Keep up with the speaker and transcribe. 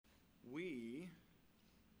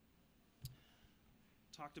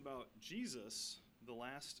talked about Jesus the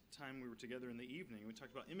last time we were together in the evening. We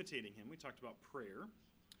talked about imitating him. We talked about prayer.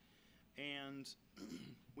 And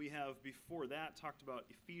we have, before that, talked about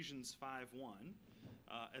Ephesians 5:1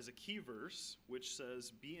 as a key verse, which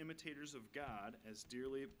says, "Be imitators of God as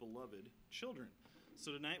dearly beloved children."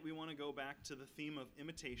 So tonight we want to go back to the theme of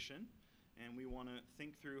imitation, and we want to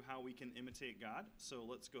think through how we can imitate God. So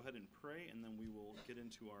let's go ahead and pray, and then we will get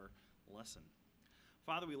into our lesson.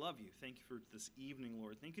 Father, we love you. Thank you for this evening,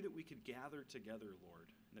 Lord. Thank you that we could gather together,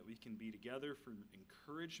 Lord, that we can be together for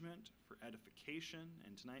encouragement, for edification,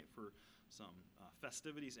 and tonight for some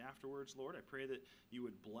festivities afterwards, Lord. I pray that you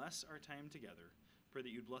would bless our time together. Pray that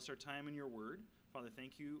you'd bless our time in your word. Father,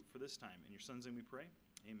 thank you for this time. In your son's name we pray.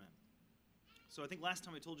 Amen. So I think last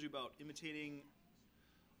time I told you about imitating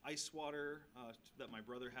ice water that my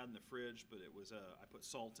brother had in the fridge, but it was I put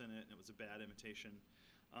salt in it, and it was a bad imitation.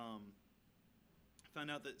 Found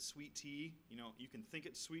out that sweet tea, you can think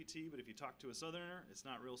it's sweet tea, but if you talk to a Southerner, it's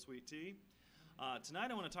not real sweet tea.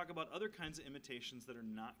 Tonight I want to talk about other kinds of imitations that are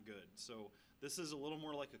not good. So this is a little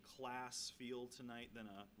more like a class feel tonight than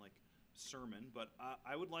a sermon, but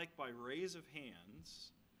I would like, by raise of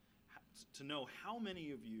hands, to know how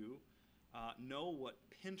many of you know what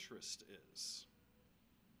Pinterest is.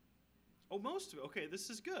 Oh, most of it. Okay, this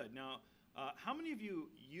is good. Now, how many of you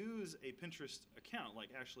use a Pinterest account,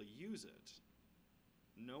 actually use it?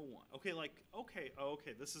 No one.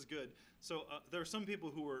 Okay, this is good. So there are some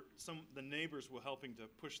people who the neighbors were helping to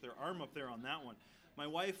push their arm up there on that one. My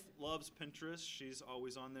wife loves Pinterest. She's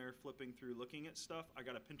always on there flipping through, looking at stuff. I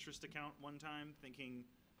got a Pinterest account one time thinking,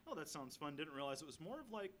 oh, that sounds fun. Didn't realize it was more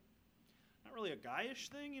of not really a guyish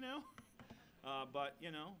thing,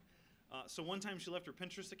 So one time she left her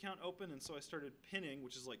Pinterest account open, and so I started pinning,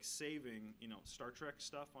 which is like saving, Star Trek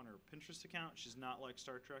stuff on her Pinterest account. She's not like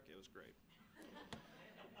Star Trek. It was great.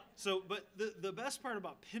 So, but the best part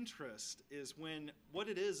about Pinterest is what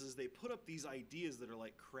it is they put up these ideas that are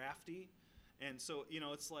crafty. And so,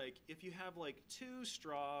 it's if you have 2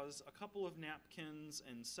 straws, a couple of napkins,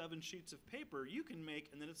 and 7 sheets of paper, you can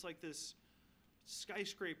make, and then it's this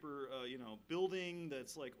skyscraper, building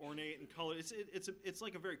that's ornate and colored. It's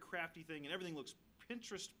like a very crafty thing, and everything looks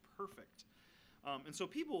Pinterest perfect. And so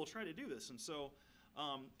people will try to do this. And so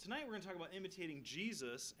tonight we're going to talk about imitating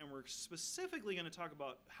Jesus, and we're specifically going to talk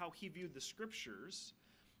about how he viewed the scriptures,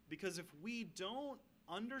 because if we don't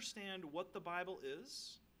understand what the Bible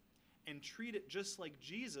is and treat it just like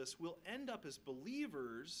Jesus, we'll end up as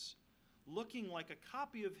believers looking like a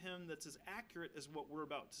copy of him that's as accurate as what we're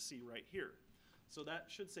about to see right here. So that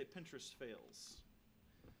should say Pinterest fails.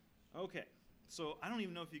 Okay, so I don't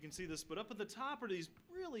even know if you can see this, but up at the top are these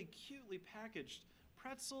really cutely packaged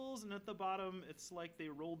pretzels, and at the bottom it's like they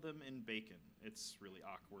rolled them in bacon. It's really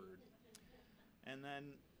awkward. And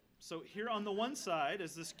then, so here on the one side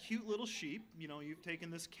is this cute little sheep. You've taken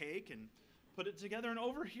this cake and put it together, and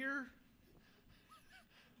over here,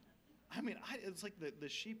 it's like the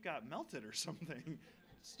sheep got melted or something.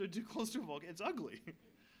 Stood too close to a volcano. It's ugly.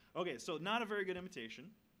 Okay, so not a very good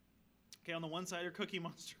imitation. Okay, on the one side are Cookie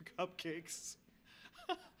Monster cupcakes.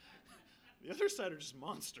 The other side are just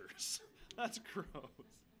monsters. That's gross.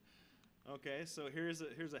 Okay, so here's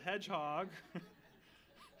a hedgehog.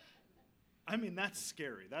 That's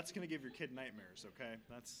scary. That's going to give your kid nightmares, okay?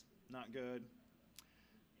 That's not good.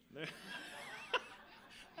 That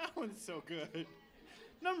one's so good.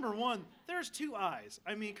 Number 1, there's 2 eyes.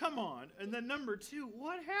 Come on. And then number 2,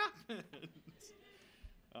 what happened?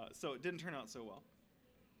 So it didn't turn out so well.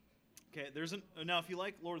 Okay, now if you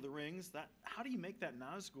like Lord of the Rings, how do you make that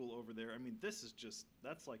Nazgul over there? This is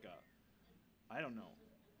that's like I don't know,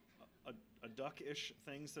 a duck-ish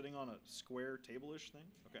thing sitting on a square table-ish thing?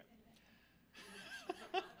 Okay.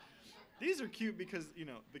 These are cute because,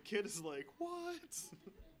 the kid is like, what?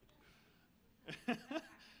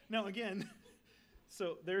 Now again,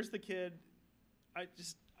 so there's the kid. I'm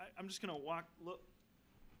just going to look.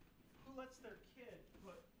 Who lets their kid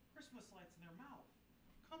put Christmas lights in their mouth?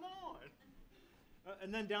 Come on.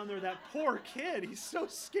 And then down there, that poor kid, he's so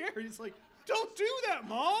scared. He's like, don't do that,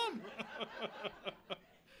 Mom.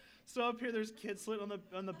 So up here, there's kids sitting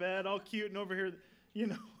on the bed, all cute, and over here,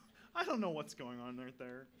 I don't know what's going on right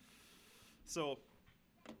there. So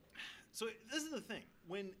this is the thing.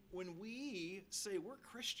 When we say we're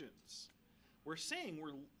Christians, we're saying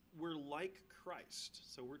we're like Christ.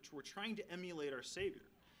 So we're trying to emulate our Savior.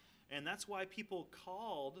 And that's why people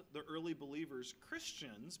called the early believers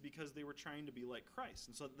Christians, because they were trying to be like Christ.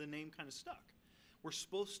 And so the name kind of stuck. We're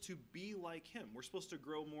supposed to be like him. We're supposed to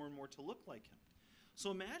grow more and more to look like him.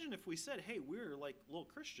 So imagine if we said, hey, we're like little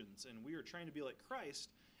Christians, and we are trying to be like Christ,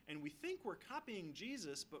 And we think we're copying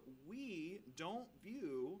Jesus, but we don't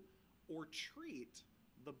view or treat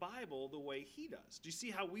the Bible the way he does. Do you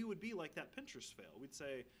see how we would be like that Pinterest fail? We'd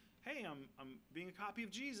say, hey, I'm being a copy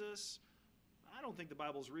of Jesus. I don't think the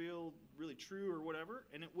Bible's really true or whatever,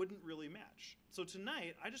 and it wouldn't really match. So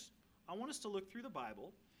tonight, I want us to look through the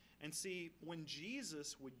Bible and see when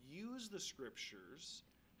Jesus would use the scriptures,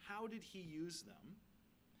 how did he use them?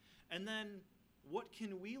 And then what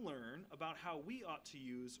can we learn about how we ought to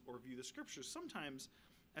use or view the scriptures? Sometimes,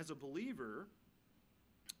 as a believer,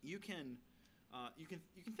 you can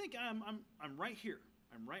think I'm right here.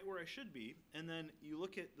 I'm right where I should be. And then you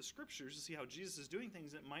look at the scriptures to see how Jesus is doing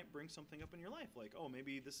things that might bring something up in your life. Like, oh,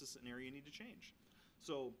 maybe this is an area you need to change.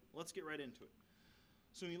 So let's get right into it.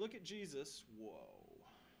 So when you look at Jesus, whoa.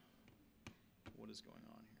 What is going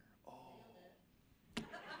on here? Oh.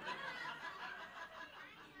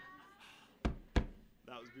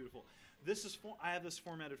 That was beautiful. I have this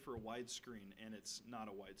formatted for a widescreen, and it's not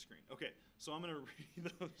a widescreen. Okay, so I'm going to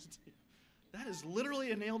read those to you. That is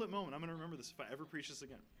literally a nailed it moment. I'm going to remember this if I ever preach this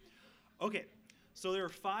again. Okay, so there are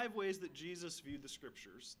 5 ways that Jesus viewed the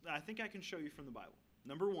scriptures. I think I can show you from the Bible.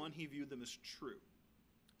 Number 1, he viewed them as true.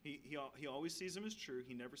 He always sees them as true.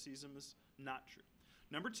 He never sees them as not true.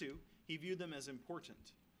 Number 2, he viewed them as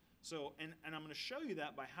important. So, and I'm going to show you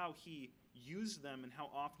that by how he used them and how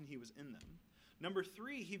often he was in them. Number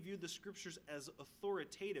 3, he viewed the scriptures as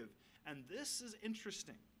authoritative. And this is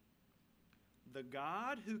interesting. The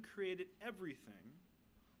God who created everything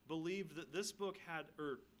believed that this book had,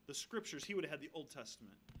 or the scriptures, he would have had the Old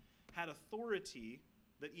Testament, had authority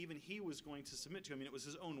that even he was going to submit to. I mean, it was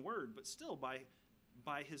his own word, but still by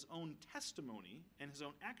his own testimony and his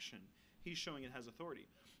own action, he's showing it has authority.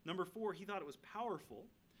 Number 4, he thought it was powerful.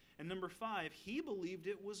 And number 5, he believed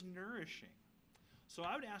it was nourishing. So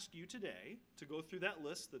I would ask you today to go through that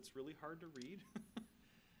list that's really hard to read.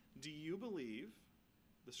 Do you believe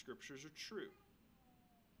the scriptures are true?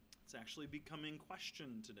 It's actually becoming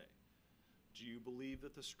questioned today. Do you believe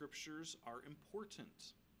that the scriptures are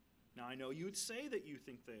important? Now, I know you would say that you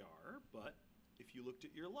think they are, but if you looked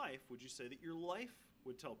at your life, would you say that your life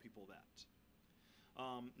would tell people that?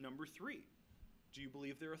 Number 3, do you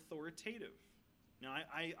believe they're authoritative? Now,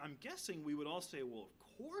 I'm guessing we would all say, well,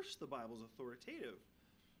 of course the Bible's authoritative.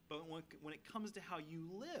 But when it comes to how you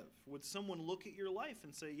live, would someone look at your life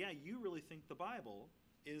and say, yeah, you really think the Bible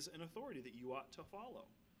is an authority that you ought to follow?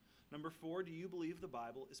 Number 4, do you believe the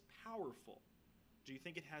Bible is powerful? Do you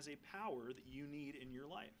think it has a power that you need in your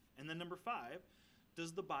life? And then number 5,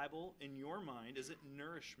 does the Bible, in your mind, is it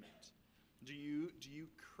nourishment? Do you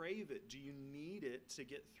crave it? Do you need it to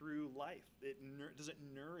get through life? Does it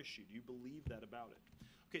nourish you? Do you believe that about it?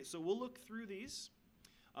 Okay, so we'll look through these.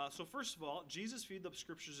 So first of all, Jesus viewed the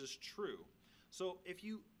scriptures as true. So if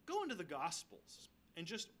you go into the Gospels and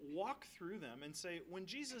just walk through them and say, when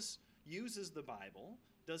Jesus uses the Bible,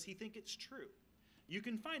 does he think it's true? You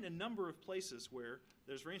can find a number of places where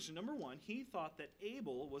there's range to number 1, he thought that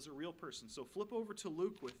Abel was a real person. So flip over to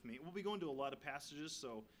Luke with me. We'll be going to a lot of passages,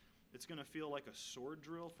 so it's going to feel like a sword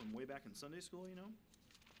drill from way back in Sunday school, you know?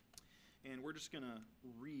 And we're just going to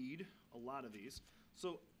read a lot of these.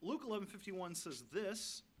 So Luke 11:51 says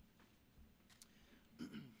this.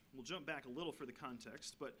 We'll jump back a little for the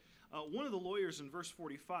context, but one of the lawyers in verse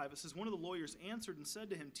 45, it says, one of the lawyers answered and said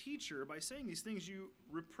to him, "Teacher, by saying these things you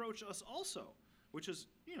reproach us also," which is,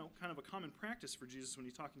 kind of a common practice for Jesus when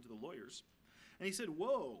he's talking to the lawyers. And he said,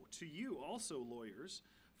 "Woe to you also, lawyers,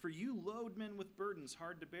 for you load men with burdens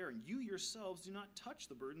hard to bear, and you yourselves do not touch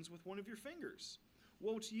the burdens with one of your fingers.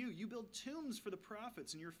 Woe to you, you build tombs for the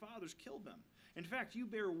prophets, and your fathers killed them. In fact, you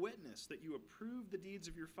bear witness that you approve the deeds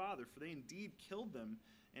of your father, for they indeed killed them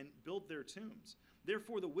and built their tombs.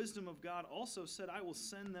 Therefore, the wisdom of God also said, I will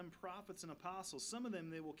send them prophets and apostles. Some of them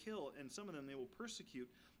they will kill, and some of them they will persecute,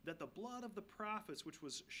 that the blood of the prophets, which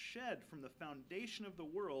was shed from the foundation of the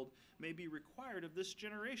world, may be required of this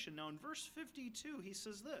generation." Now, in verse 52, he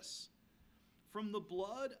says this, "From the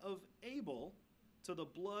blood of Abel to the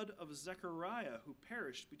blood of Zechariah, who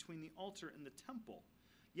perished between the altar and the temple.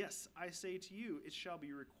 Yes, I say to you, it shall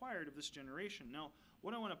be required of this generation." Now,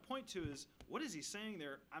 what I want to point to is, what is he saying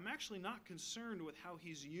there? I'm actually not concerned with how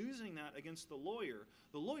he's using that against the lawyer.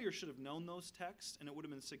 The lawyer should have known those texts, and it would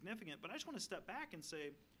have been significant. But I just want to step back and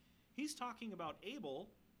say, he's talking about Abel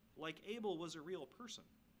like Abel was a real person.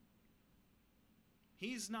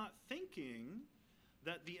 He's not thinking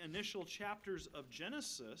that the initial chapters of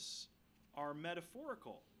Genesis are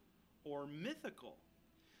metaphorical or mythical.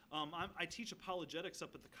 I teach apologetics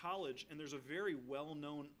up at the college, and there's a very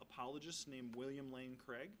well-known apologist named William Lane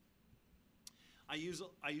Craig. I use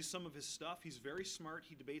some of his stuff. He's very smart.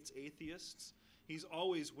 He debates atheists. He's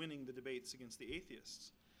always winning the debates against the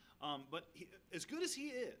atheists. But as good as he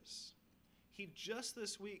is, he just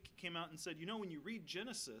this week came out and said, when you read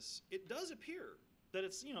Genesis, it does appear that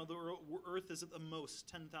it's, the earth is at the most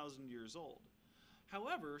 10,000 years old.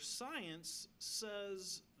 However, science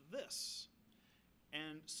says this.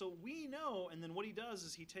 And so we know, and then what he does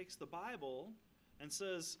is he takes the Bible and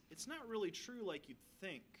says, it's not really true like you'd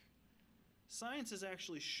think. Science has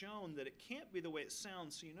actually shown that it can't be the way it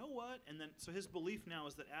sounds, so you know what? And then, so his belief now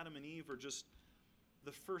is that Adam and Eve are just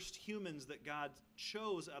the first humans that God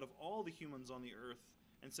chose out of all the humans on the earth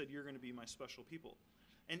and said, you're going to be my special people.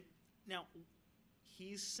 And now,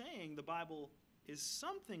 he's saying the Bible is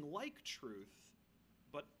something like truth,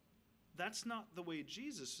 but that's not the way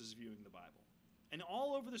Jesus is viewing the Bible. And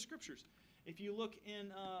all over the scriptures, if you look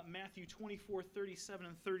in Matthew 24, 37,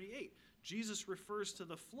 and 38, Jesus refers to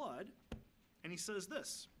the flood, and he says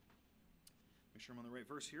this. Make sure I'm on the right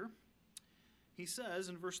verse here. He says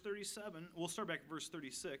in verse 37, we'll start back at verse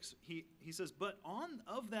 36. He says, but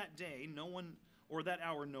of that day, no one, or that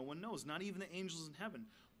hour, no one knows, not even the angels in heaven,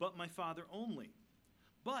 but my Father only.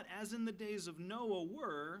 But as in the days of Noah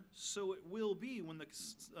were, so it will be when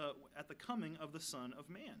at the coming of the Son of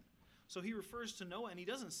Man. So he refers to Noah, and he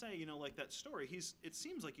doesn't say, like that story. It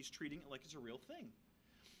seems like he's treating it like it's a real thing.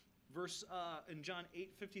 Verse in John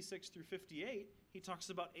 8:56 through 58, he talks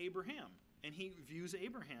about Abraham, and he views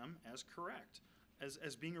Abraham as correct,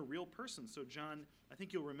 as being a real person. So John, I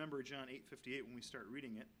think you'll remember John 8:58 when we start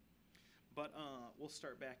reading it. But we'll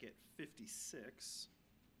start back at 56.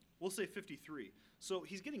 We'll say 53. So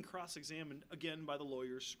he's getting cross-examined again by the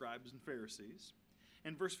lawyers, scribes, and Pharisees.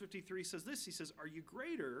 And verse 53 says this. He says, are you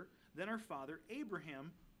greater than our father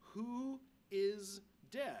Abraham, who is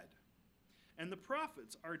dead? And the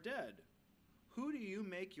prophets are dead. Who do you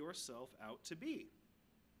make yourself out to be?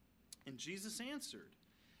 And Jesus answered,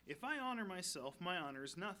 if I honor myself, my honor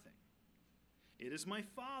is nothing. It is my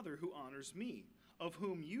Father who honors me, of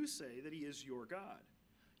whom you say that he is your God.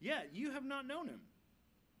 Yet you have not known him,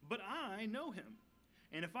 but I know him.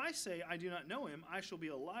 And if I say I do not know him, I shall be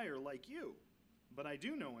a liar like you. But I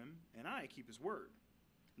do know him, and I keep his word.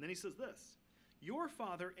 And then he says this, your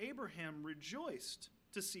father Abraham rejoiced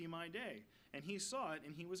to see my day, and he saw it,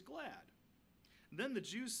 and he was glad. Then the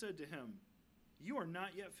Jews said to him, you are not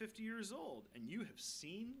yet 50 years old, and you have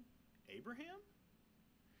seen Abraham?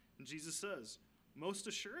 And Jesus says, most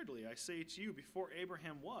assuredly, I say to you, before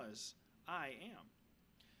Abraham was, I am.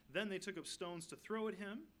 Then they took up stones to throw at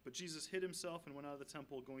him, but Jesus hid himself and went out of the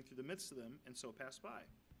temple, going through the midst of them, and so passed by.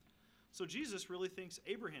 So Jesus really thinks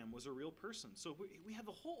Abraham was a real person. So we have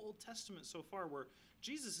the whole Old Testament so far where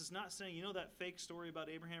Jesus is not saying, that fake story about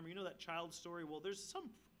Abraham, or that child story. Well, there's some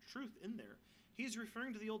truth in there. He's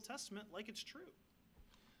referring to the Old Testament like it's true.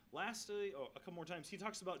 Lastly, a couple more times, he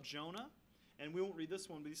talks about Jonah, and we won't read this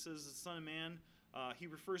one, but he says the Son of Man, he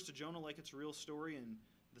refers to Jonah like it's a real story, and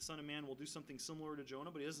the Son of Man will do something similar to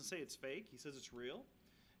Jonah, but he doesn't say it's fake. He says it's real.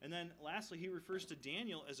 And then lastly, he refers to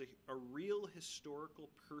Daniel as a real historical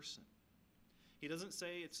person. He doesn't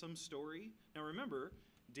say it's some story. Now remember,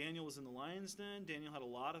 Daniel was in the lion's den. Daniel had a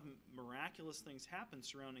lot of miraculous things happen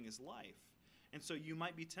surrounding his life. And so you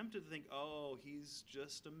might be tempted to think, oh, he's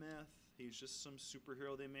just a myth. He's just some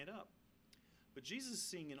superhero they made up. But Jesus is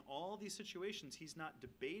seeing in all these situations, he's not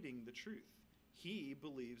debating the truth. He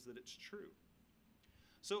believes that it's true.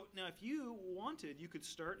 So now if you wanted, you could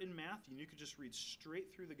start in Matthew and you could just read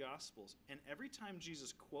straight through the Gospels. And every time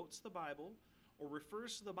Jesus quotes the Bible or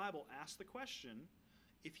refers to the Bible, ask the question,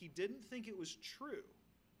 if he didn't think it was true,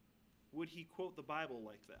 would he quote the Bible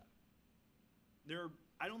like that?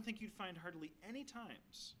 I don't think you'd find hardly any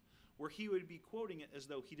times where he would be quoting it as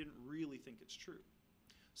though he didn't really think it's true.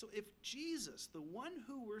 So if Jesus, the one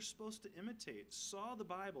who we're supposed to imitate, saw the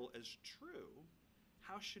Bible as true,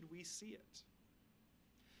 how should we see it?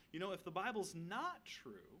 If the Bible's not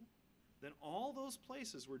true, then all those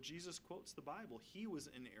places where Jesus quotes the Bible, he was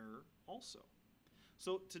in error also.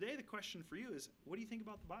 So today the question for you is, what do you think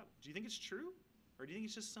about the Bible? Do you think it's true? Or do you think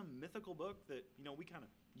it's just some mythical book that, we kind of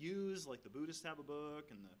use, like the Buddhists have a book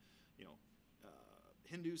and the,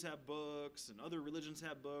 Hindus have books and other religions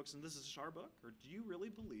have books, and this is our book? Or do you really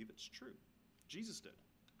believe it's true? Jesus did.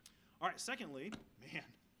 All right, secondly, man,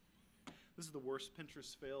 this is the worst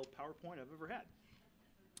Pinterest fail PowerPoint I've ever had.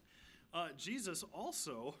 Jesus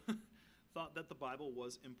also thought that the Bible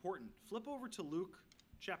was important. Flip over to Luke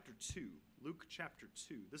chapter 2. Luke chapter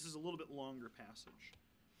 2. This is a little bit longer passage.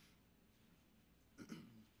 I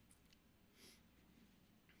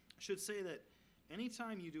should say that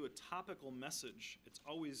anytime you do a topical message, it's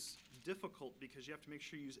always difficult because you have to make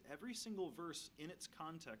sure you use every single verse in its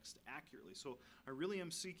context accurately. So I really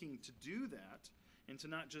am seeking to do that. and to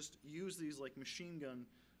not just use these like machine gun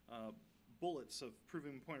bullets of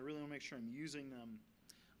proving a point. I really want to make sure I'm using them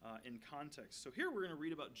in context. So here we're going to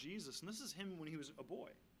read about Jesus, and this is him when he was a boy.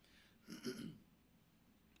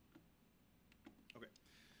 Okay.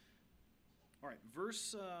 All right,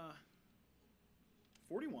 verse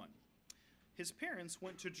 41. His parents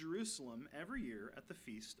went to Jerusalem every year at the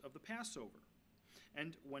feast of the Passover.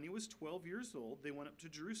 And when he was 12 years old, they went up to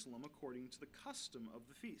Jerusalem according to the custom of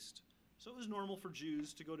the feast. So it was normal for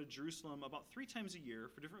Jews to go to Jerusalem about 3 times a year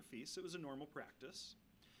for different feasts. It was a normal practice.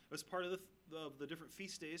 It was part of the different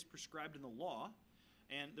feast days prescribed in the law.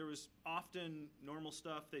 And there was often normal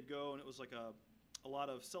stuff. They'd go, and it was like a lot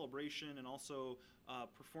of celebration and also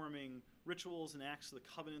performing rituals and acts of the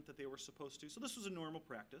covenant that they were supposed to. So this was a normal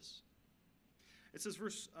practice. It says,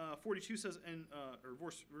 verse 42 says, or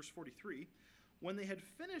verse 43, when they had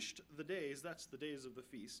finished the days, that's the days of the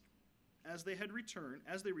feast, as they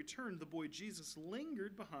returned, the boy Jesus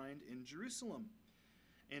lingered behind in Jerusalem.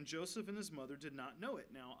 And Joseph and his mother did not know it.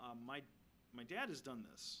 Now, my dad has done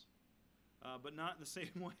this, but not in the same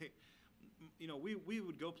way. You know, we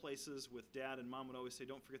would go places with Dad, and Mom would always say,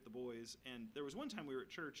 don't forget the boys. And there was one time we were at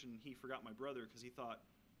church, and he forgot my brother because he thought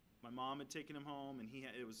my mom had taken him home, and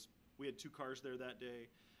we had 2 cars there that day.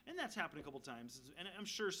 And that's happened a couple times, and I'm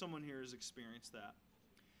sure someone here has experienced that.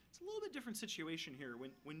 It's a little bit different situation here.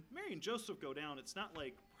 When Mary and Joseph go down, it's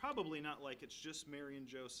probably not like it's just Mary and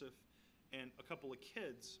Joseph and a couple of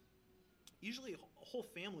kids. Usually whole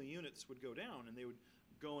family units would go down, and they would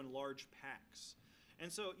go in large packs.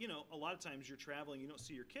 And so, you know, a lot of times you're traveling, you don't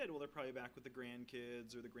see your kid. Well, they're probably back with the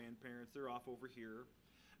grandkids or the grandparents. They're off over here.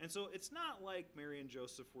 And so it's not like Mary and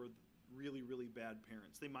Joseph were really, really bad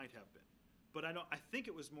parents. They might have been. But I think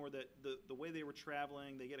it was more that the way they were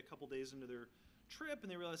traveling, they get a couple days into their trip,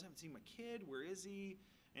 and they realize, I haven't seen my kid. Where is he?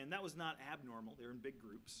 And that was not abnormal. They were in big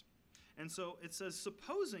groups. And so it says,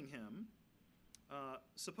 supposing him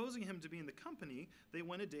to be in the company, they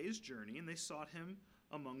went a day's journey, and they sought him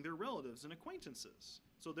among their relatives and acquaintances.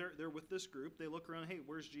 So they're with this group. They look around, hey,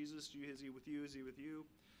 where's Jesus? Is he with you? Is he with you?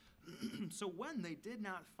 So when they did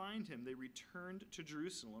not find him, they returned to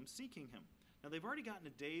Jerusalem seeking him. Now, they've already gotten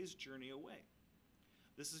a day's journey away.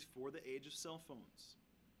 This is before the age of cell phones.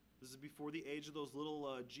 This is before the age of those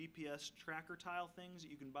little GPS tracker tile things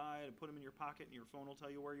that you can buy and put them in your pocket, and your phone will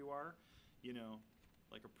tell you where you are. You know,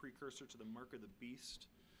 like a precursor to the mark of the beast.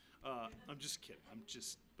 I'm just kidding.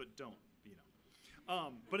 But don't, you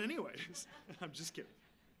know. But anyways, I'm just kidding.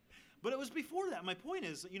 But it was before that. My point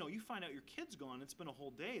is, you know, you find out your kid's gone. It's been a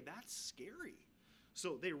whole day. That's scary.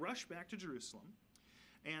 So they rush back to Jerusalem.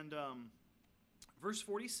 And verse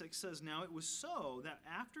 46 says, now it was so that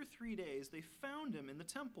after 3 days they found him in the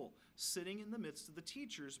temple, sitting in the midst of the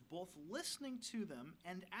teachers, both listening to them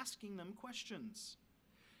and asking them questions.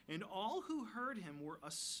 And all who heard him were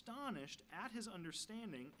astonished at his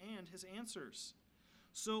understanding and his answers.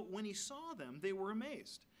 So when he saw them, they were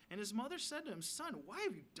amazed. And his mother said to him, son, why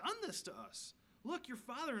have you done this to us? Look, your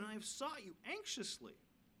father and I have sought you anxiously.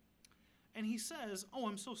 And he says, oh,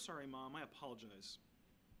 I'm so sorry, Mom. I apologize.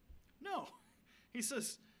 No. He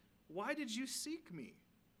says, why did you seek me?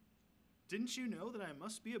 Didn't you know that I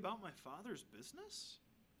must be about my Father's business?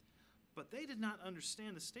 But they did not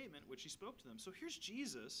understand the statement which he spoke to them. So here's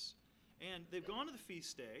Jesus, and they've gone to the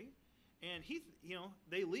feast day, and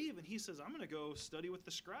they leave, and he says, I'm going to go study with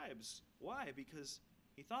the scribes. Why? Because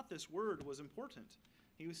he thought this word was important.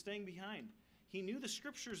 He was staying behind. He knew the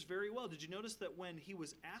scriptures very well. Did you notice that when he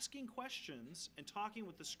was asking questions and talking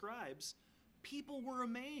with the scribes, people were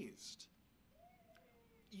amazed?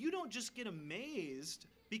 You don't just get amazed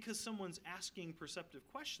because someone's asking perceptive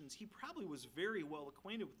questions. He probably was very well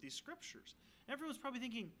acquainted with these scriptures. Everyone's probably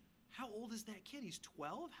thinking, how old is that kid? He's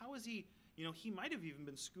 12? How is he? He might have even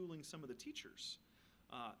been schooling some of the teachers.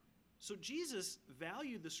 So Jesus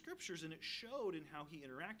valued the scriptures, and it showed in how he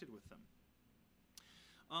interacted with them.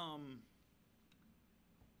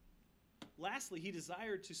 Lastly, he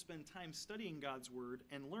desired to spend time studying God's word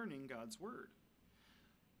and learning God's word.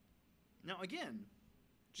 Now again,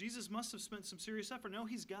 Jesus must have spent some serious effort. No,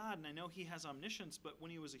 he's God, and I know he has omniscience, but when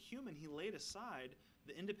he was a human, he laid aside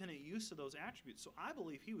the independent use of those attributes. So I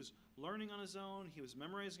believe he was learning on his own. He was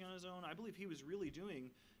memorizing on his own. I believe he was really doing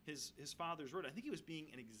his Father's word. I think he was being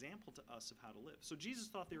an example to us of how to live. So Jesus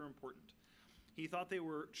thought they were important. He thought they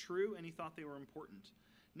were true, and he thought they were important.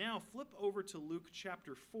 Now flip over to Luke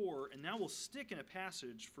chapter 4, and now we'll stick in a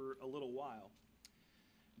passage for a little while.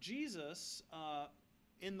 Jesus,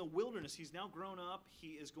 in the wilderness, he's now grown up. He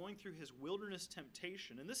is going through his wilderness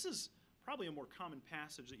temptation, and this is probably a more common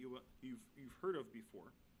passage that you've heard of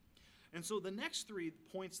before. And so the next 3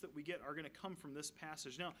 points that we get are going to come from this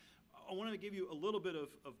passage. Now, I want to give you a little bit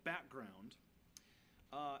of background.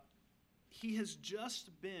 He has just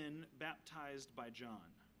been baptized by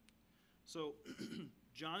John. So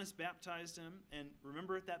John has baptized him, and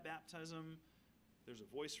remember at that baptism, there's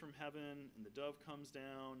a voice from heaven, and the dove comes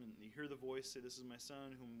down, and you hear the voice say, "This is my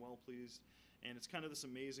son, whom I'm well pleased." And it's kind of this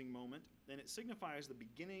amazing moment, and it signifies the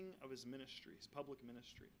beginning of his ministry, his public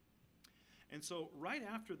ministry. And so right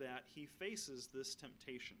after that, he faces this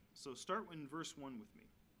temptation. So start in verse 1 with me.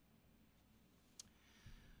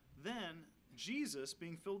 Then Jesus,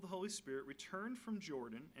 being filled with the Holy Spirit, returned from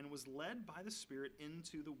Jordan and was led by the Spirit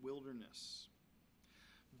into the wilderness,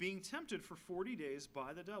 being tempted for 40 days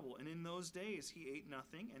by the devil. And in those days he ate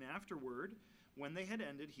nothing, and afterward, when they had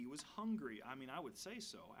ended, he was hungry. I mean, I would say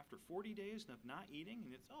so. After 40 days of not eating,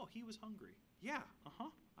 and he was hungry. Yeah,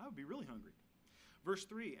 I would be really hungry. Verse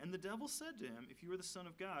 3, and the devil said to him, "If you are the Son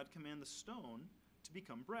of God, command the stone to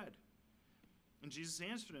become bread." And Jesus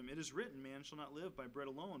answered him, "It is written, man shall not live by bread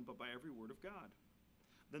alone, but by every word of God."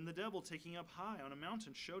 Then the devil, taking up high on a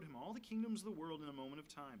mountain, showed him all the kingdoms of the world in a moment of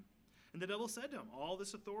time. And the devil said to him, "All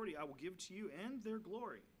this authority I will give to you and their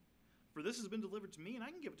glory. For this has been delivered to me, and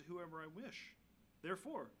I can give it to whoever I wish.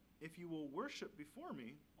 Therefore, if you will worship before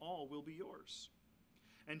me, all will be yours."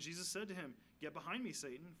 And Jesus said to him, "Get behind me,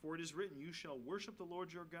 Satan, for it is written, you shall worship the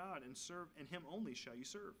Lord your God, and serve, and him only shall you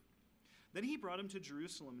serve." Then he brought him to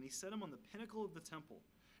Jerusalem, and he set him on the pinnacle of the temple.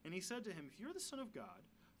 And he said to him, "If you are the Son of God,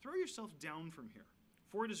 throw yourself down from here.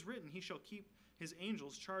 For it is written, he shall keep his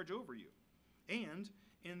angels charge over you. And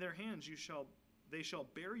in their hands they shall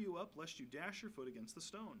bear you up, lest you dash your foot against the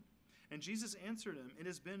stone." And Jesus answered him, "It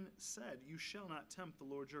has been said, you shall not tempt the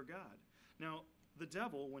Lord your God." Now the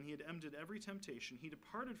devil, when he had ended every temptation, he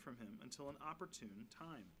departed from him until an opportune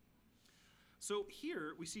time. So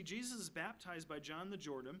here we see Jesus is baptized by John the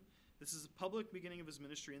Jordan. This is the public beginning of his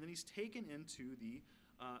ministry, and then he's taken into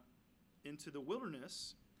the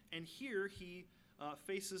wilderness, and here he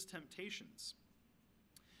faces temptations.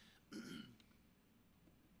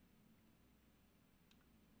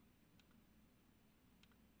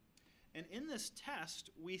 And in this test,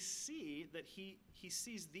 we see that he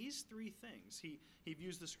sees these three things. He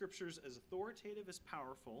views the scriptures as authoritative, as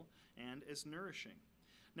powerful, and as nourishing.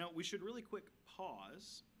 Now, we should really quick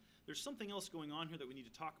pause. There's something else going on here that we need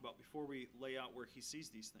to talk about before we lay out where he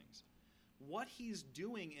sees these things. What he's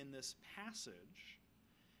doing in this passage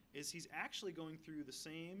is he's actually going through the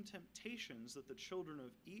same temptations that the children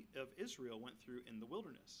of Israel went through in the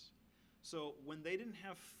wilderness. So when they didn't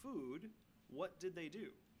have food, what did they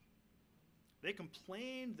do? They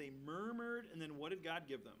complained, they murmured, and then what did God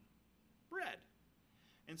give them? Bread.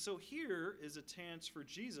 And so here is a chance for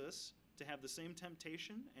Jesus to have the same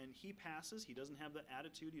temptation, and he passes. He doesn't have that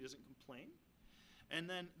attitude. He doesn't complain. And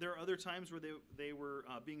then there are other times where they were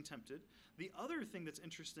being tempted. The other thing that's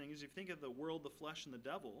interesting is if you think of the world, the flesh, and the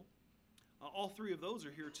devil, all three of those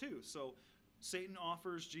are here too. So Satan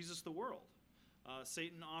offers Jesus the world.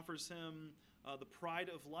 Satan offers him the pride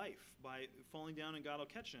of life by falling down and God will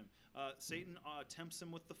catch him. Satan tempts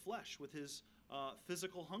him with the flesh, with his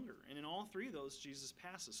physical hunger. And in all three of those, Jesus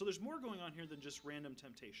passes. So there's more going on here than just random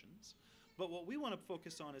temptations. But what we want to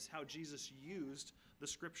focus on is how Jesus used the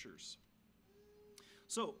scriptures.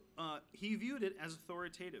 So he viewed it as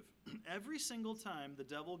authoritative. Every single time the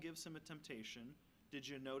devil gives him a temptation, did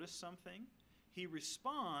you notice something? He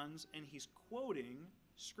responds and he's quoting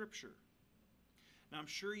scripture. Now, I'm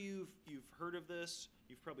sure you've heard of this.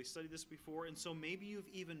 You've probably studied this before. And so maybe you've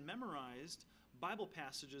even memorized Bible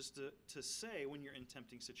passages to say when you're in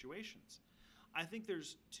tempting situations. I think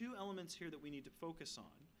there's two elements here that we need to focus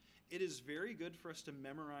on. It is very good for us to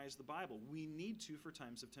memorize the Bible. We need to for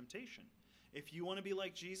times of temptation. If you want to be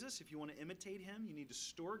like Jesus, if you want to imitate him, you need to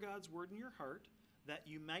store God's word in your heart that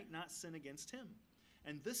you might not sin against him.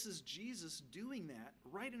 And this is Jesus doing that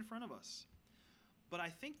right in front of us. But I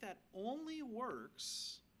think that only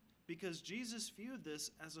works because Jesus viewed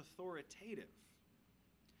this as authoritative.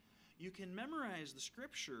 You can memorize the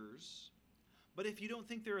scriptures, but if you don't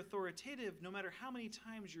think they're authoritative, no matter how many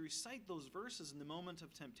times you recite those verses in the moment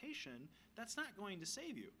of temptation, that's not going to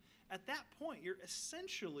save you. At that point, you're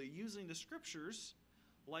essentially using the scriptures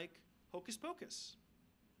like hocus pocus.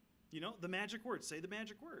 You know, the magic word, say the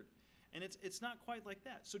magic word. And it's not quite like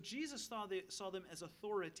that. So Jesus saw them as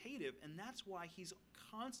authoritative, and that's why he's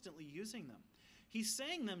constantly using them. He's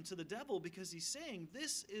saying them to the devil because he's saying,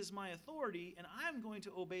 this is my authority, and I'm going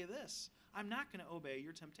to obey this. I'm not going to obey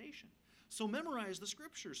your temptation. So memorize the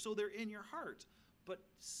scriptures so they're in your heart, but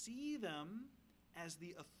see them as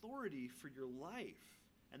the authority for your life.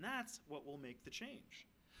 And that's what will make the change.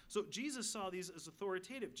 So Jesus saw these as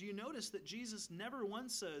authoritative. Do you notice that Jesus never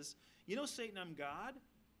once says, you know, Satan, I'm God,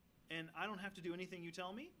 and I don't have to do anything you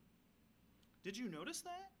tell me? Did you notice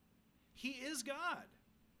that? He is God.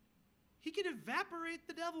 He could evaporate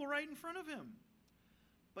the devil right in front of him.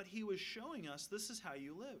 But he was showing us this is how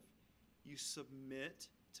you live. You submit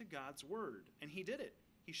to God's word. And he did it.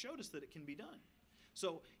 He showed us that it can be done.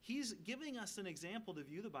 So he's giving us an example to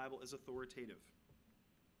view the Bible as authoritative.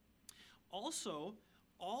 Also,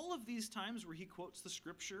 all of these times where he quotes the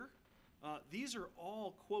scripture, these are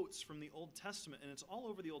all quotes from the Old Testament, and it's all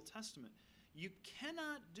over the Old Testament. You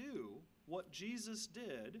cannot do what Jesus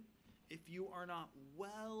did if you are not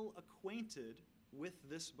well acquainted with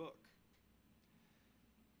this book.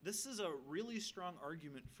 This is a really strong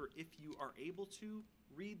argument for if you are able to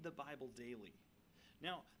read the Bible daily.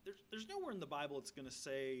 Now, there's nowhere in the Bible it's going to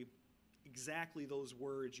say exactly those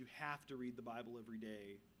words, you have to read the Bible every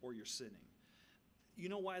day or you're sinning. You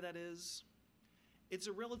know why that is? It's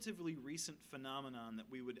a relatively recent phenomenon that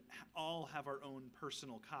we would all have our own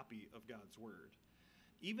personal copy of God's Word.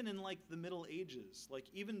 Even in like the Middle Ages, like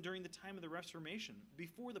even during the time of the Reformation,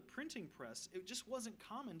 before the printing press, it just wasn't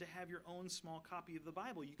common to have your own small copy of the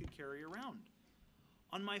Bible you could carry around.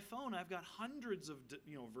 On my phone, I've got hundreds of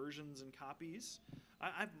versions and copies.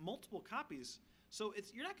 I have multiple copies. So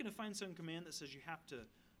you're not going to find some command that says you have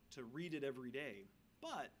to read it every day.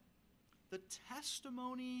 But the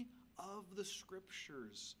testimony of the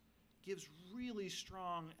Scriptures gives really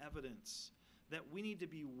strong evidence that we need to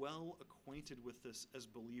be well acquainted with this as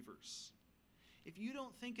believers. If you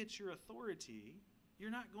don't think it's your authority,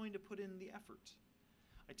 you're not going to put in the effort.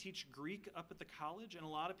 I teach Greek up at the college, and a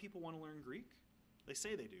lot of people want to learn Greek. They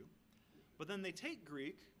say they do. But then they take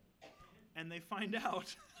Greek, and they find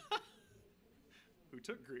out who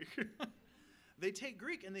took Greek. They take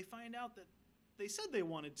Greek, and they find out that they said they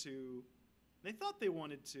wanted to, they thought they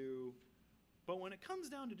wanted to, but when it comes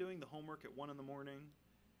down to doing the homework at 1 in the morning,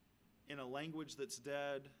 in a language that's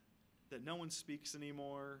dead, that no one speaks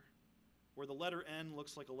anymore, where the letter N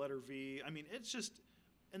looks like a letter V. I mean, it's just,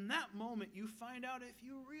 in that moment, you find out if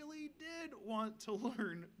you really did want to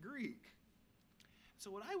learn Greek.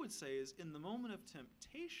 So what I would say is, in the moment of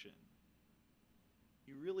temptation,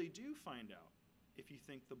 you really do find out if you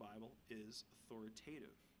think the Bible is authoritative.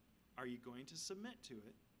 Are you going to submit to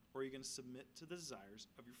it, or are you going to submit to the desires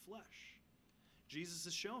of your flesh? Jesus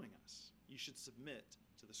is showing us you should submit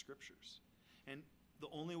to the Scriptures. And the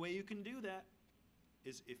only way you can do that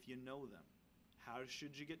is if you know them. How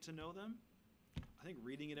should you get to know them? I think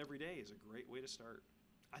reading it every day is a great way to start.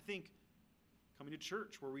 I think coming to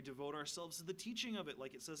church where we devote ourselves to the teaching of it,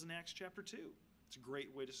 like it says in Acts chapter 2, it's a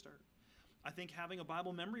great way to start. I think having a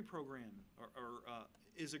Bible memory program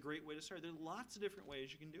is a great way to start. There are lots of different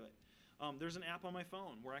ways you can do it. There's an app on my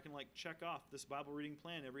phone where I can check off this Bible reading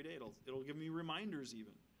plan every day. It'll give me reminders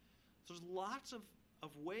even. So there's lots of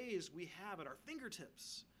ways we have at our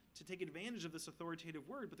fingertips to take advantage of this authoritative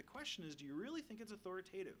word. But the question is, do you really think it's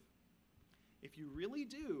authoritative? If you really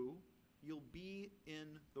do, you'll be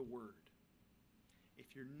in the Word.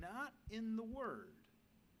 If you're not in the Word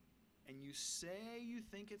and you say you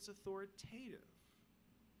think it's authoritative,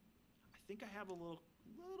 I think I have a little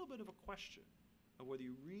bit of a question of whether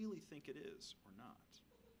you really think it is or not.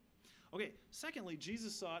 Okay, secondly,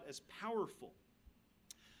 Jesus saw it as powerful.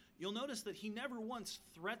 You'll notice that he never once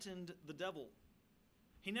threatened the devil.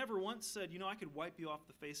 He never once said, I could wipe you off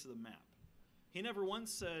the face of the map. He never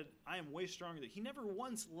once said, I am way stronger than you. He never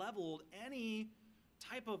once leveled any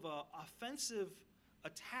type of offensive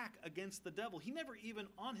attack against the devil. He never even,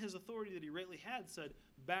 on his authority that he rightly had, said,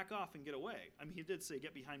 back off and get away. I mean, he did say,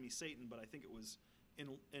 get behind me, Satan, but I think it was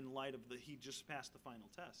in light of he just passed the final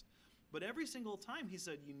test. But every single time he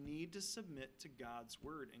said, you need to submit to God's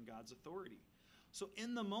word and God's authority. So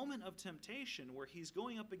in the moment of temptation where he's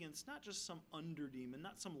going up against not just some underdemon,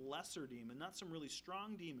 not some lesser demon, not some really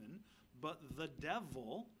strong demon, but the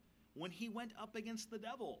devil, when he went up against the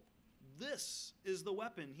devil, this is the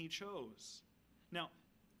weapon he chose. Now,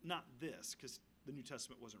 not this, because the New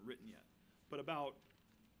Testament wasn't written yet, but about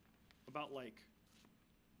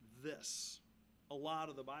this, a lot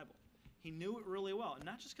of the Bible. He knew it really well, and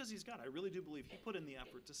not just because he's God. I really do believe he put in the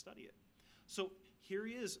effort to study it. So here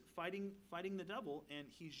he is fighting the devil, and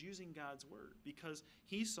he's using God's word because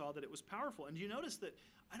he saw that it was powerful. And do you notice that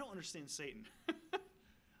I don't understand Satan?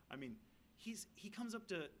 I mean, he comes up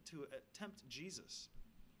to tempt Jesus,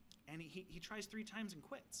 and he tries 3 times and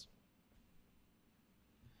quits.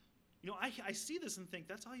 I see this and think,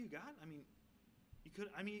 that's all you got? I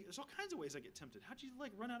mean, there's all kinds of ways I get tempted. How'd you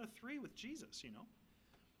run out of 3 with Jesus,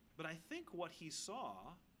 But I think what he saw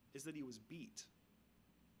is that he was beat.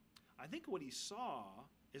 I think what he saw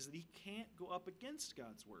is that he can't go up against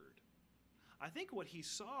God's word. I think what he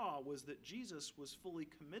saw was that Jesus was fully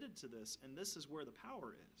committed to this, and this is where the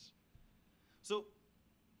power is. So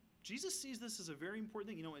Jesus sees this as a very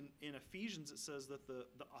important thing. In Ephesians it says that the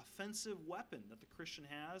offensive weapon that the Christian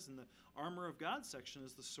has in the armor of God section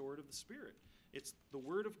is the sword of the Spirit. It's the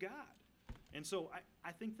Word of God. And so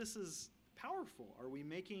I think this is powerful. Are we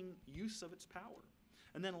making use of its power?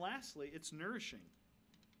 And then lastly, it's nourishing.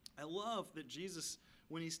 I love that Jesus,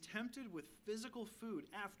 when he's tempted with physical food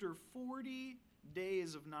after 40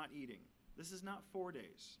 days of not eating, this is not 4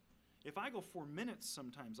 days. If I go 4 minutes,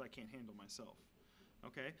 sometimes I can't handle myself.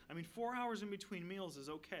 Okay? 4 hours in between meals is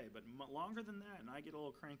okay, but longer than that, and I get a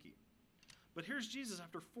little cranky. But here's Jesus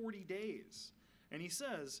after 40 days, and he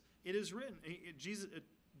says, it is written,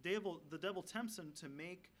 the devil tempts him to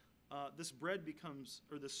make this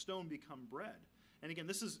stone become bread. And again,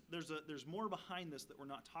 there's more behind this that we're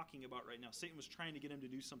not talking about right now. Satan was trying to get him to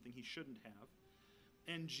do something he shouldn't have.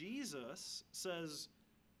 And Jesus says,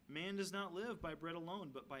 man does not live by bread alone,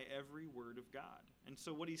 but by every word of God. And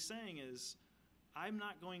so what he's saying is, I'm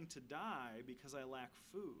not going to die because I lack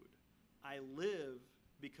food. I live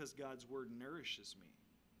because God's word nourishes me.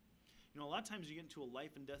 A lot of times you get into a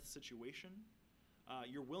life and death situation,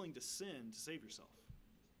 you're willing to sin to save yourself.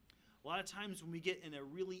 A lot of times when we get in a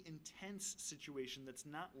really intense situation that's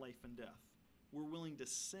not life and death, we're willing to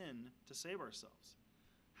sin to save ourselves.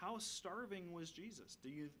 How starving was Jesus? Do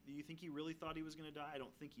you think he really thought he was going to die? I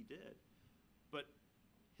don't think he did. But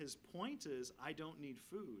his point is, I don't need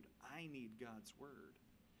food. I need God's word.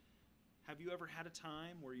 Have you ever had a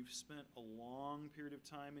time where you've spent a long period of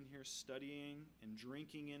time in here studying and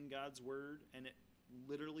drinking in God's word, and it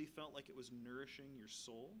literally felt like it was nourishing your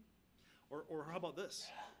soul? Or how about this?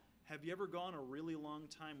 Have you ever gone a really long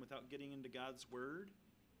time without getting into God's word,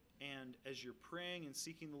 and as you're praying and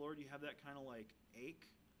seeking the Lord, you have that kind of like ache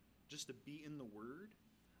just to be in the word?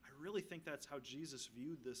 I really think that's how Jesus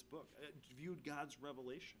viewed this book, viewed God's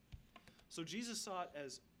revelation. So Jesus saw it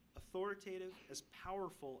as authoritative, as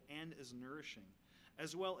powerful, and as nourishing,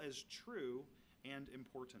 as well as true and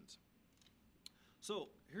important. So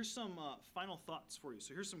here's some final thoughts for you.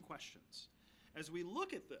 So here's some questions. As we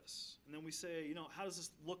look at this, and then we say, how does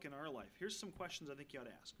this look in our life? Here's some questions I think you ought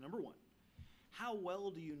to ask. Number one, how well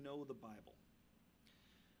do you know the Bible?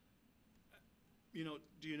 Do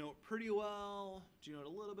you know it pretty well? Do you know it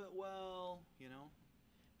a little bit well?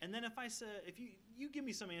 And then if you give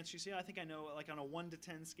me some answer, you say, I think I know, like on a 1 to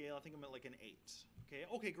 10 scale, I think I'm at like an 8.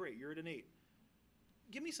 Okay, great, you're at an 8.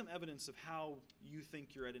 Give me some evidence of how you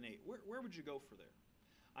think you're at an 8. Where would you go for there?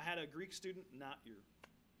 I had a Greek student, not your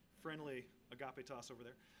friendly agapetos over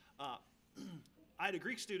there. I had a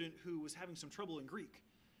Greek student who was having some trouble in Greek.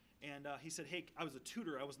 And he said, hey, I was a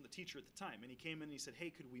tutor. I wasn't the teacher at the time. And he came in and he said,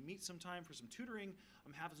 hey, could we meet sometime for some tutoring?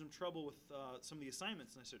 I'm having some trouble with some of the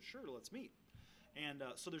assignments. And I said, sure, let's meet. And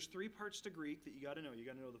so there's 3 parts to Greek that you got to know. You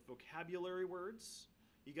got to know the vocabulary words.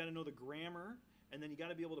 You got to know the grammar. And then you got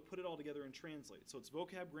to be able to put it all together and translate. So it's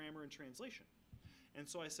vocab, grammar, and translation. And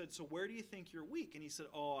so I said, so where do you think you're weak? And he said,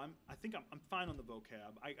 I think I'm fine on the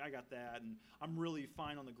vocab. I got that. And I'm really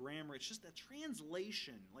fine on the grammar. It's just that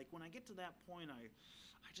translation. Like when I get to that point,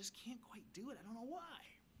 I just can't quite do it. I don't know why.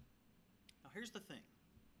 Now, here's the thing.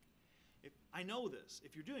 I know this.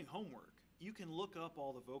 If you're doing homework, you can look up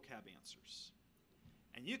all the vocab answers.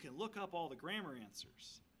 And you can look up all the grammar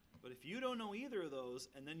answers. But if you don't know either of those,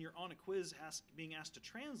 and then you're on a quiz being asked to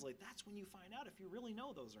translate, that's when you find out if you really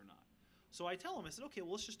know those or not. So I tell him, I said, okay,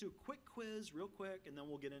 well, let's just do a quick quiz real quick, and then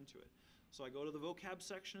we'll get into it. So I go to the vocab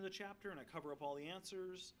section of the chapter, and I cover up all the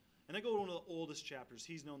answers. And I go to one of the oldest chapters.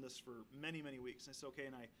 He's known this for many, many weeks. And I said, okay,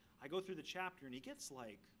 and I go through the chapter, and he gets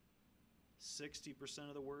like 60%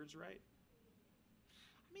 of the words right.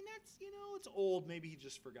 That's, it's old. Maybe he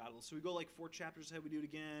just forgot it. So we go like 4 chapters ahead. We do it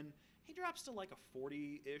again. He drops to like a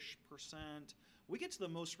 40-ish%. We get to the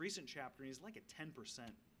most recent chapter, and he's like at 10%.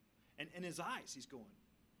 And in his eyes, he's going,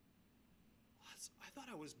 I thought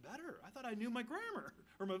I was better. I thought I knew my grammar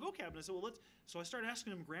or my vocab. And I said, well, So I started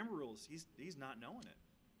asking him grammar rules. He's not knowing it.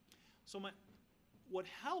 So what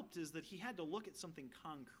helped is that he had to look at something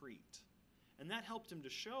concrete. And that helped him to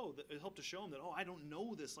show him that, I don't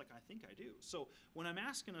know this like I think I do. So when I'm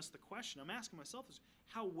asking us the question, I'm asking myself is,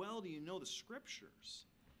 how well do you know the scriptures?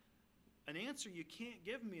 An answer you can't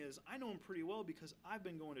give me is, I know them pretty well because I've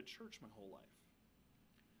been going to church my whole life.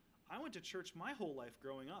 I went to church my whole life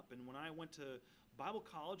growing up. And when I went to Bible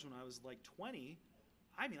college when I was like 20,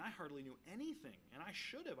 I hardly knew anything. And I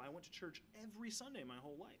should have. I went to church every Sunday my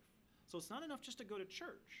whole life. So it's not enough just to go to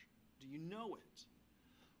church. Do you know it?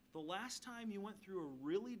 The last time you went through a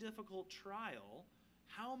really difficult trial,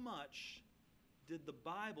 how much did the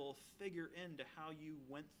Bible figure into how you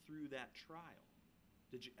went through that trial?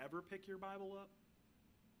 Did you ever pick your Bible up?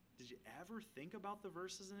 Did you ever think about the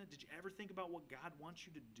verses in it? Did you ever think about what God wants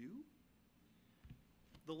you to do?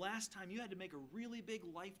 The last time you had to make a really big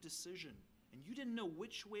life decision and you didn't know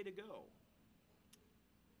which way to go,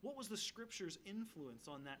 what was the Scripture's influence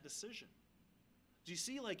on that decision? Do you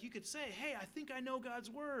see, like, you could say, hey, I think I know God's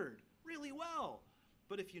Word really well.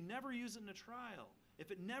 But if you never use it in a trial,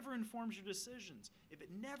 if it never informs your decisions, if it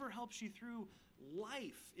never helps you through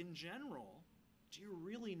life in general, do you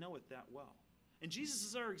really know it that well? And Jesus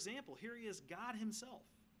is our example. Here he is, God himself,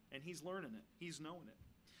 and he's learning it. He's knowing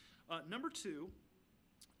it. Number two,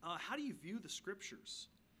 how do you view the Scriptures?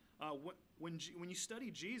 When you study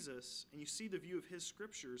Jesus and you see the view of his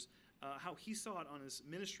Scriptures, how he saw it on his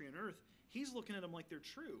ministry on earth, he's looking at them like they're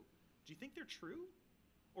true. Do you think they're true?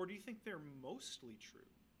 Or do you think they're mostly true?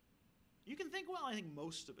 You can think, well, I think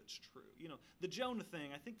most of it's true. You know, the Jonah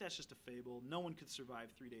thing, I think that's just a fable. No one could survive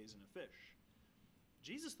 3 days in a fish.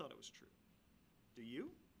 Jesus thought it was true. Do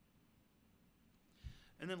you?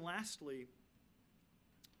 And then lastly,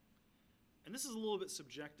 and this is a little bit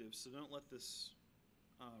subjective, so don't let this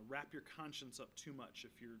wrap your conscience up too much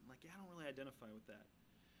if you're like, yeah, I don't really identify with that.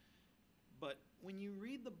 But when you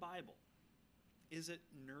read the Bible, is it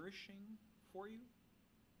nourishing for you?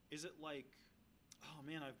 Is it like, oh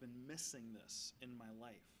man, I've been missing this in my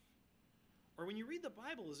life? Or when you read the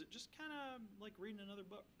Bible, is it just kind of like reading another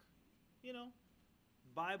book? You know,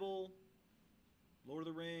 Bible, Lord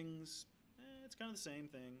of the Rings, it's kind of the same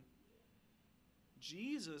thing.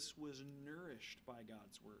 Jesus was nourished by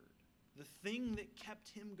God's Word. The thing that kept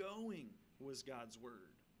him going was God's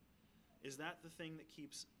Word. Is that the thing that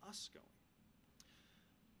keeps us going?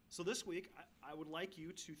 So this week, I would like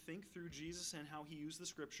you to think through Jesus and how he used the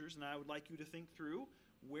Scriptures, and I would like you to think through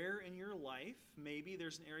where in your life maybe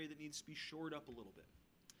there's an area that needs to be shored up a little bit.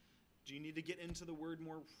 Do you need to get into the Word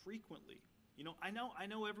more frequently? You know, I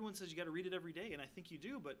know everyone says you got to read it every day, and I think you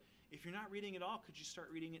do, but if you're not reading it all, could you start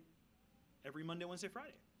reading it every Monday, Wednesday,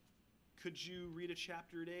 Friday? Could you read a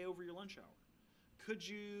chapter a day over your lunch hour? Could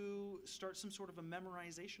you start some sort of a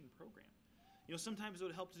memorization program? You know, sometimes it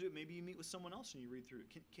would help to do it. Maybe you meet with someone else and you read through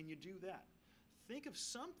it. Can you do that? Think of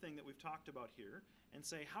something that we've talked about here and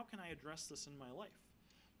say, how can I address this in my life?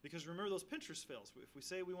 Because remember those Pinterest fails. If we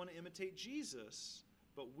say we want to imitate Jesus,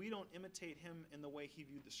 but we don't imitate him in the way he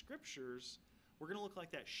viewed the Scriptures, we're going to look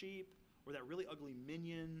like that sheep or that really ugly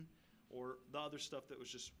minion or the other stuff that was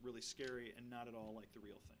just really scary and not at all like the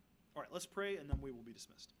real thing. All right, let's pray and then we will be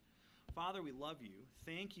dismissed. Father, we love you.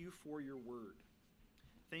 Thank you for your word.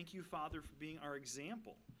 Thank you, Father, for being our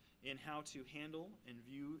example in how to handle and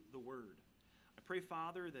view the word. I pray,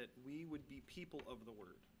 Father, that we would be people of the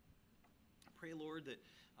word. I pray, Lord, that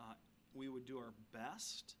we would do our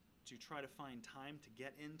best to try to find time to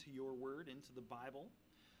get into your word, into the Bible.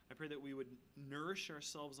 I pray that we would nourish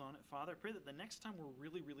ourselves on it. Father, I pray that the next time we're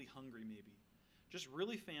really, really hungry maybe, just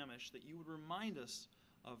really famished, that you would remind us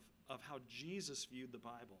of how Jesus viewed the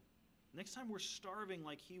Bible. Next time we're starving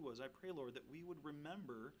like he was, I pray, Lord, that we would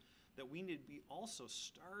remember that we need to be also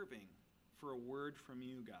starving for a word from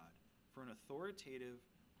you, God, for an authoritative,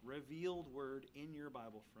 revealed word in your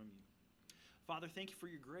Bible from you. Father, thank you for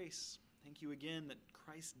your grace. Thank you again that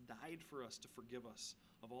Christ died for us to forgive us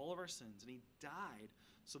of all of our sins, and he died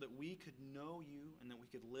so that we could know you and that we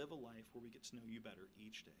could live a life where we get to know you better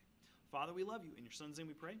each day. Father, we love you. In your Son's name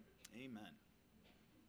we pray. Amen.